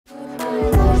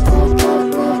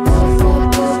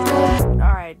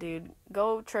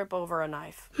also trip over a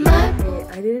knife. Hey,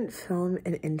 I didn't film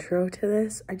an intro to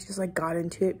this. I just like got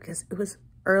into it because it was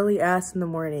early ass in the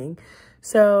morning.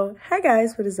 So, hi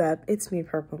guys, what is up? It's me,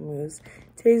 Purple Moose.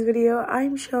 Today's video,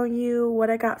 I'm showing you what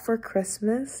I got for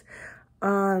Christmas.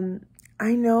 I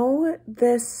know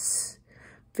this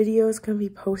video is gonna be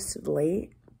posted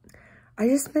late. I've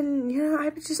just been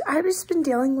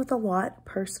dealing with a lot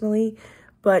personally,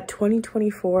 but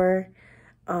 2024,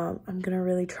 I'm gonna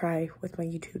really try with my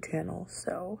YouTube channel.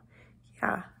 So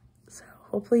yeah, so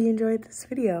hopefully you enjoyed this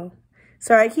video.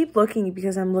 Sorry, I keep looking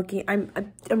because I'm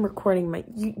recording my,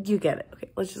 you get it.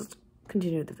 Okay, let's just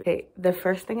continue the video. Okay, the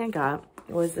first thing I got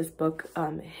was this book,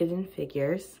 Hidden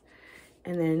Figures.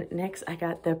 And then next I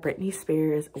got the Britney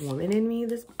Spears Woman in Me.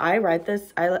 I read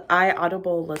this, I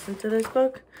Audible listened to this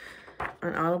book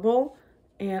on Audible,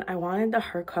 and I wanted the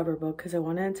hardcover book because I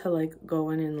wanted to like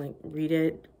go in and like read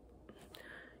it,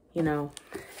 you know,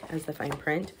 as the fine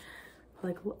print.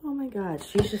 Like, oh my god,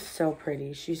 she's just so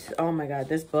pretty. Oh my god,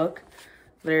 this book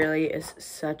literally is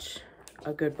such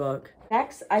a good book.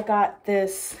 Next, I got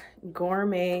this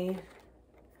gourmet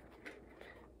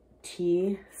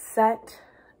tea set.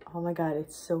 Oh my god,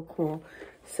 it's so cool.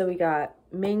 So we got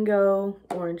mango,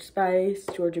 orange spice,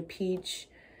 Georgia peach,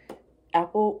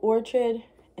 apple orchard,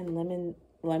 and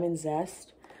lemon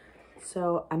zest.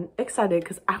 So I'm excited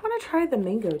because I want to try the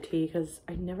mango tea because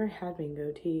I never had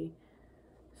mango tea.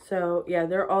 So yeah,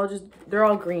 they're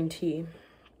all green tea.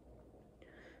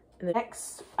 And then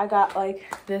next I got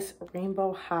like this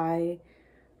rainbow high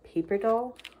paper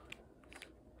doll,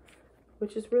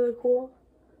 which is really cool.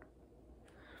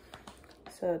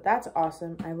 So that's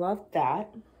awesome. I love that.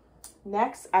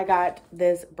 Next I got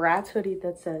this Bratz hoodie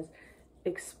that says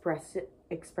express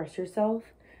yourself,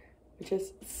 which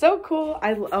is so cool.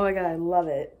 Oh my god, I love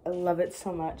it. I love it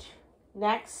so much.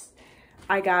 Next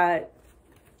I got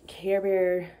Care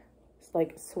Bear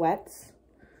like sweats.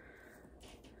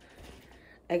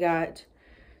 I got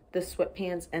the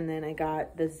sweatpants, and then I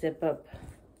got the zip up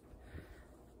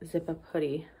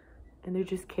hoodie, and they're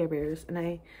just Care Bears, and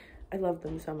I love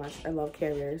them so much. I love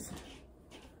Care Bears.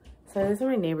 So these are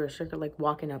my neighbors. They're like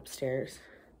walking upstairs.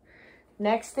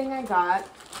 Next thing I got,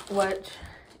 which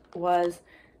was,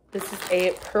 this is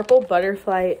a purple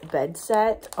butterfly bed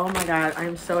set. Oh my god,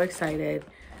 I'm so excited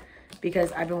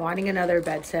because I've been wanting another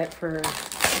bed set for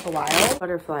a while.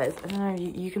 Butterflies,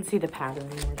 and you can see the pattern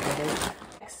more better.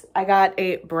 Next, I got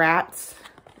a Bratz,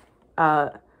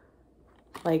 the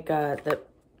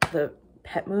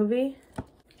pet movie.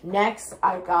 Next,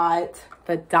 I got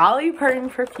the Dolly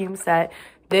Parton perfume set.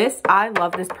 I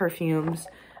love this perfumes.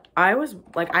 I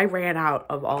ran out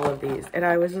of all of these, and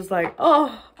I was just like,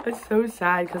 oh, it's so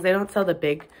sad because they don't sell the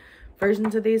big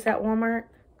versions of these at Walmart.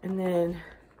 And then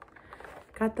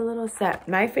got the little set.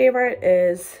 My favorite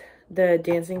is the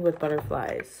Dancing with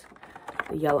Butterflies,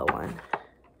 the yellow one.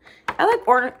 I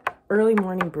like Early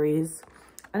Morning Breeze.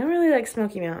 I don't really like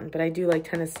Smoky Mountain, but I do like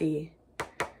Tennessee,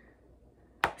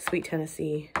 Sweet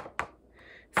Tennessee,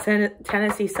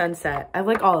 Tennessee Sunset. I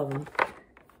like all of them.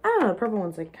 I don't know, the purple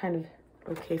one's like kind of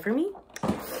okay for me.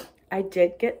 I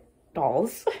did get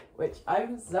dolls, which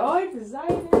I'm so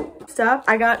excited. Stuff,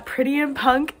 I got Pretty and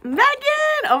Punk Megan.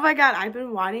 Oh my god, I've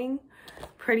been wanting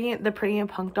the Pretty and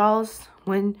Punk dolls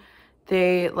when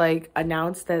they like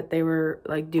announced that they were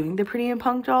like doing the Pretty and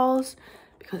Punk dolls,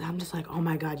 because I'm just like, oh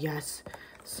my god, yes.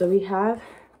 So we have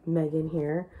Megan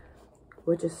here,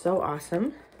 which is so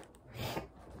awesome.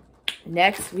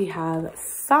 Next we have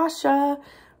Sasha,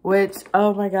 which,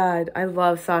 oh my god, I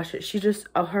love Sasha. She just,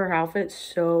 her outfit's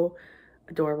so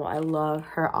adorable. I love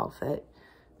her outfit.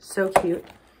 So cute.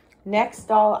 Next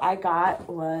doll I got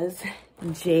was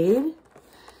Jade,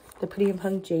 the Pretty and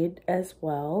Punk Jade as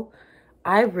well.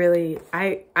 I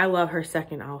love her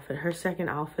second outfit. Her second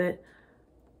outfit,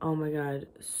 oh my god,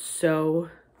 so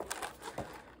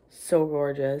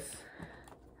gorgeous.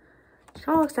 She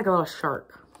kind of looks like a little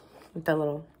shark with that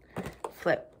little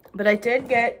flip. But I did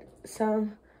get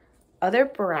some other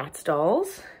Bratz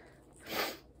dolls.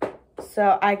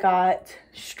 So I got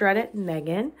Shredded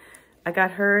Megan. I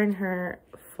got her in her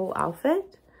full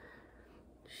outfit.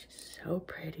 She's so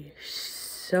pretty. She's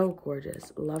so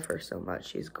gorgeous. Love her so much.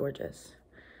 She's gorgeous.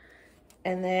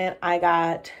 And then I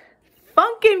got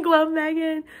Funk and Glow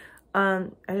Megan. I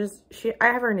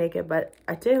have her naked, but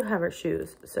I do have her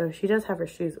shoes. So she does have her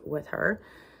shoes with her.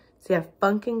 So you have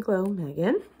Funk and Glow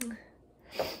Megan.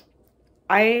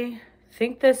 I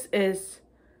think this is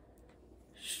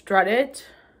Strutted,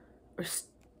 or I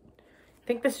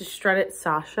think this is Strutted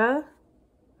Sasha.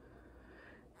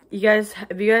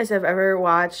 If you guys have ever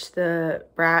watched the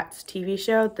Bratz TV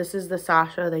show, this is the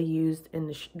Sasha they used in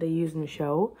the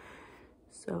show.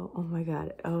 So, oh my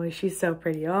God. Oh, she's so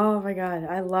pretty. Oh my God.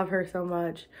 I love her so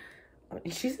much.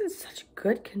 She's in such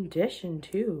good condition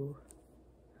too.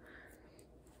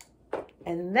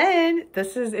 And then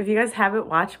this is, if you guys haven't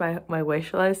watched my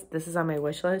wish list, this is on my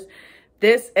wish list.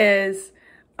 This is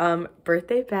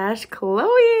Birthday Bash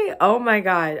Chloe. Oh my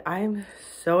God. I'm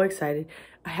so excited.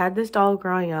 I had this doll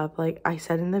growing up, like I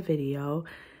said in the video.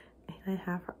 And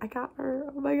I got her.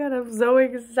 Oh my God, I'm so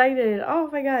excited. Oh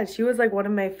my God. She was like one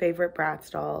of my favorite Bratz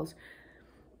dolls.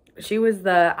 She was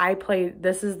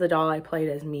this is the doll I played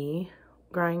as me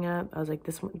growing up. I was like,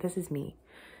 this is me.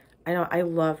 I know, I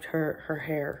loved her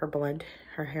hair blend.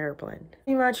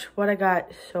 Pretty much what I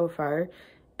got so far.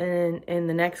 And in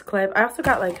the next clip, I also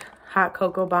got like hot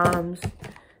cocoa bombs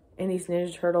and these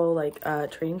Ninja Turtle like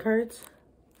trading cards.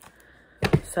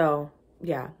 So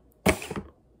yeah.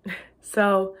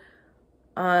 So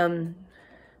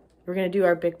we're gonna do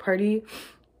our big party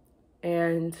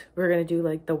and we're gonna do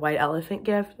like the white elephant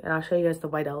gift, and I'll show you guys the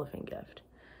white elephant gift.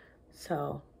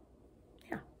 So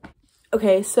yeah.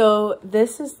 Okay, so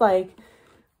this is like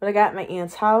what I got at my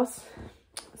aunt's house.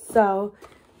 So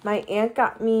my aunt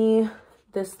got me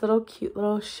this little cute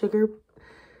little sugar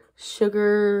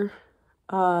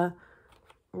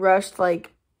rushed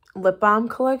like lip balm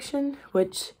collection,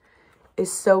 which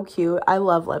is so cute. I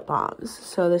love lip balms,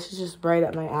 so this is just right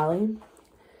up my alley.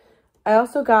 I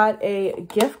also got a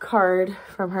gift card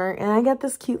from her, and I got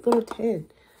this cute little tin.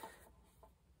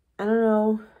 I don't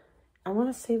know. I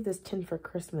want to save this tin for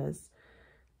Christmas.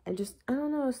 I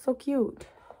don't know. It's so cute.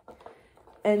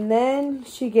 And then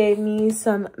she gave me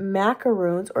some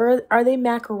macaroons, or are they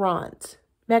macarons?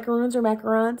 Macaroons or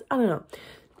macarons? I don't know.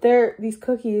 They're these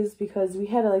cookies because we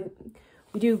had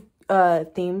we do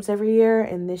themes every year,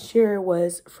 and this year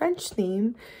was French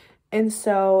theme. And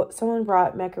so someone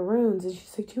brought macaroons, and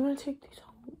she's like, do you want to take these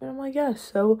home? And I'm like, yes.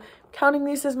 So I'm counting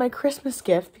these as my Christmas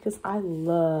gift because I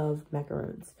love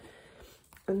macaroons.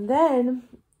 And then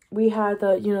we had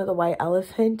the white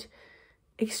elephant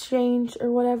exchange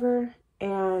or whatever,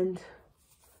 and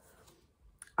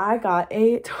I got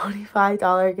a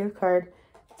 $25 gift card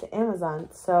to Amazon.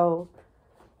 So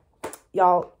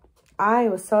y'all, I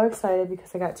was so excited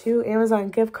because I got 2 Amazon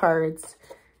gift cards,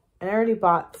 and I already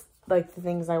bought like the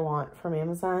things I want from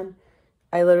Amazon.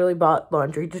 I literally bought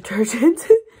laundry detergent,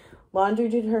 laundry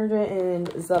detergent and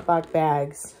Ziploc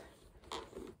bags.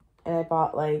 And I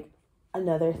bought like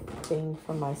another thing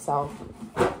for myself.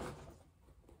 But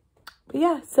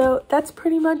yeah, so that's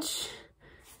pretty much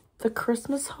the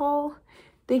Christmas haul.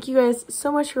 Thank you guys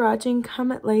so much for watching.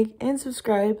 Comment, like, and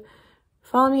subscribe.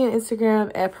 Follow me on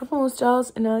Instagram at Purple Moose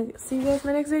Dolls, and I'll see you guys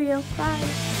in my next video.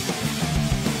 Bye!